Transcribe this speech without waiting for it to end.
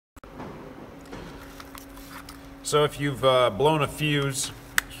So if you've blown a fuse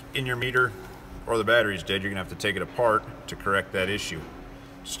in your meter or the battery's dead, you're gonna have to take it apart to correct that issue.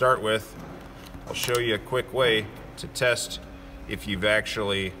 To start with, I'll show you a quick way to test if you've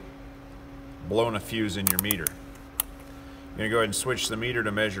actually blown a fuse in your meter. You're gonna go ahead and switch the meter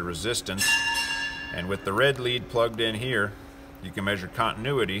to measure resistance, and with the red lead plugged in here, you can measure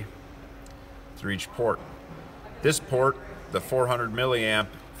continuity through each port. This port, the 400 milliamp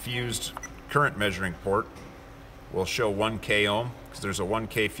fused current measuring port, will show 1 k ohm because there's a 1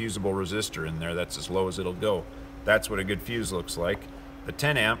 k fusible resistor in there. That's as low as it'll go. That's what a good fuse looks like. The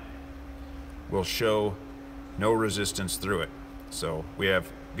 10 amp will show no resistance through it. So we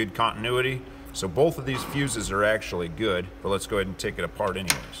have good continuity. So both of these fuses are actually good, but let's go ahead and take it apart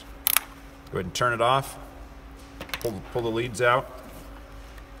anyways. Go ahead and turn it off, pull the leads out,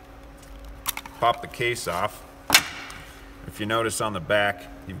 pop the case off. If you notice on the back,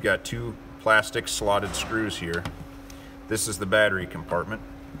 you've got 2 plastic slotted screws here. This is the battery compartment.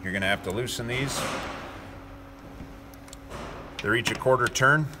 You're gonna have to loosen these. They're each a 1/4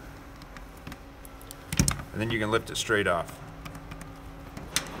 turn, and then you can lift it straight off.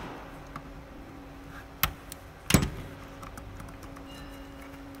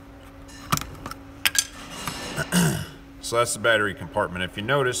 So that's the battery compartment. If you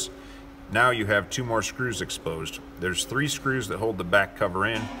notice, now you have 2 more screws exposed. There's 3 screws that hold the back cover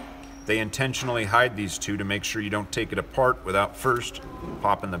in. They intentionally hide these 2 to make sure you don't take it apart without first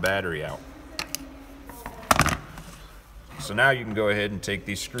popping the battery out. So now you can go ahead and take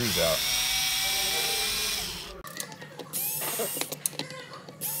these screws out.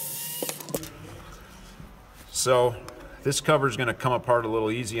 So this cover is going to come apart a little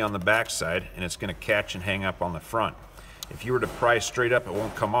easy on the back side, and it's going to catch and hang up on the front. If you were to pry straight up, it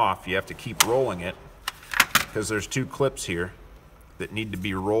won't come off. You have to keep rolling it because there's 2 clips here that need to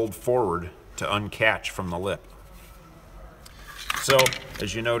be rolled forward to uncatch from the lip. So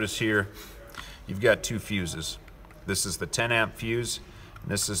as you notice here, you've got 2 fuses. This is the 10 amp fuse, and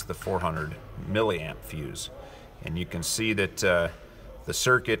this is the 400 milliamp fuse. And you can see that the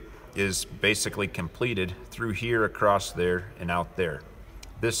circuit is basically completed through here, across there, and out there.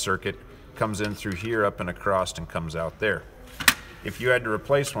 This circuit comes in through here, up and across, and comes out there. If you had to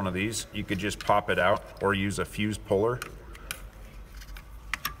replace one of these, you could just pop it out or use a fuse puller.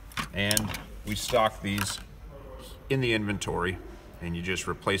 And we stock these in the inventory, and you just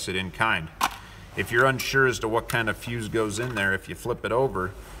replace it in kind. If you're unsure as to what kind of fuse goes in there, if you flip it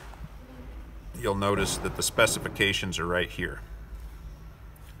over, you'll notice that the specifications are right here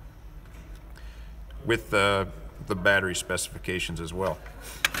with the battery specifications as well.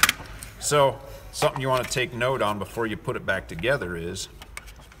 So something you want to take note on before you put it back together is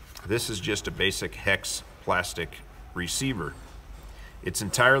this is just a basic hex plastic receiver. It's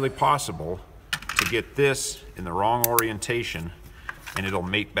entirely possible to get this in the wrong orientation and it'll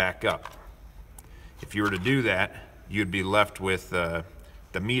mate back up. If you were to do that, you'd be left with the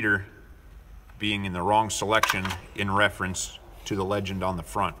meter being in the wrong selection in reference to the legend on the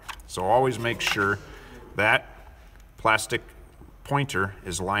front. So always make sure that plastic pointer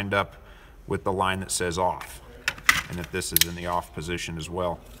is lined up with the line that says off, and that this is in the off position as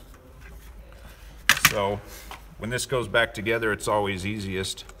well. So when this goes back together, it's always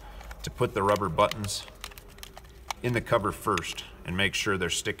easiest to put the rubber buttons in the cover first and make sure they're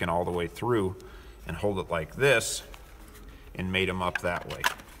sticking all the way through, and hold it like this and mate them up that way.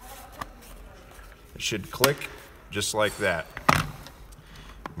 It should click just like that.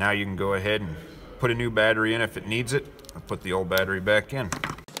 Now you can go ahead and put a new battery in if it needs it, and put the old battery back in.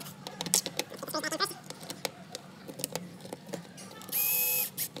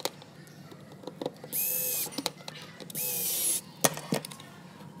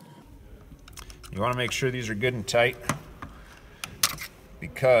 You want to make sure these are good and tight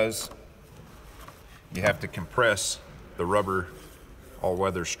because you have to compress the rubber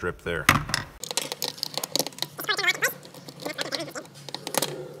all-weather strip there.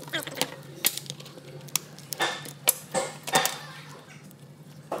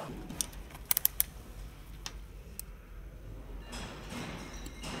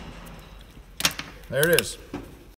 There it is.